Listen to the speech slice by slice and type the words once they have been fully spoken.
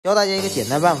教大家一个简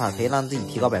单办法，可以让自己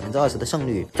提高20%的胜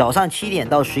率。早上7点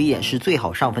到11点是最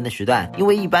好上分的时段，因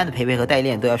为一般的陪陪和代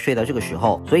练都要睡到这个时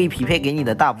候，所以匹配给你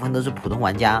的大部分都是普通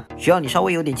玩家，需要你稍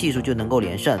微有点技术就能够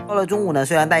连胜。到了中午呢，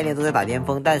虽然代练都在打巅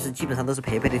峰，但是基本上都是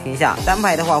陪陪的天下，单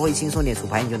排的话会轻松点，主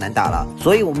牌你就难打了。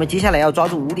所以我们接下来要抓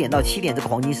住5点到7点这个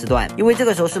黄金时段，因为这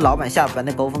个时候是老板下班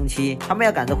的高峰期，他们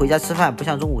要赶着回家吃饭，不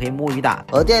像中午可以摸鱼打。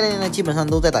而代练呢，基本上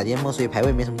都在打巅峰，所以排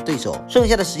位没什么对手，剩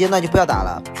下的时间段就不要打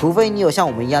了，除非你有像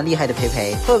我们一样厉害的陪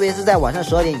陪。特别是在晚上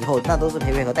12点以后，那都是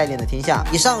陪陪和代练的天下，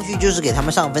一上去就是给他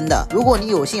们上分的。如果你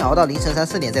有幸熬到凌晨3、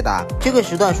4点再打，这个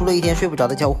时段输了一天睡不着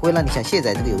的觉会让你想卸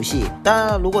载这个游戏。当然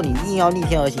了，如果你硬要逆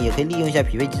天而行，也可以利用一下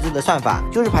匹配机制的算法，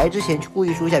就是排之前去故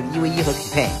意输一下1v1和匹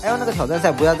配。还有那个挑战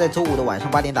赛不要在周5的晚上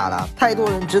8点打了，太多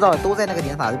人知道了都在那个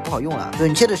点打就不好用了。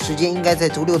准确的时间应该在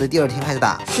周6的第2天开始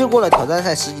打。试过了挑战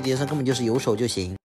赛10几连胜根本就是有手就行。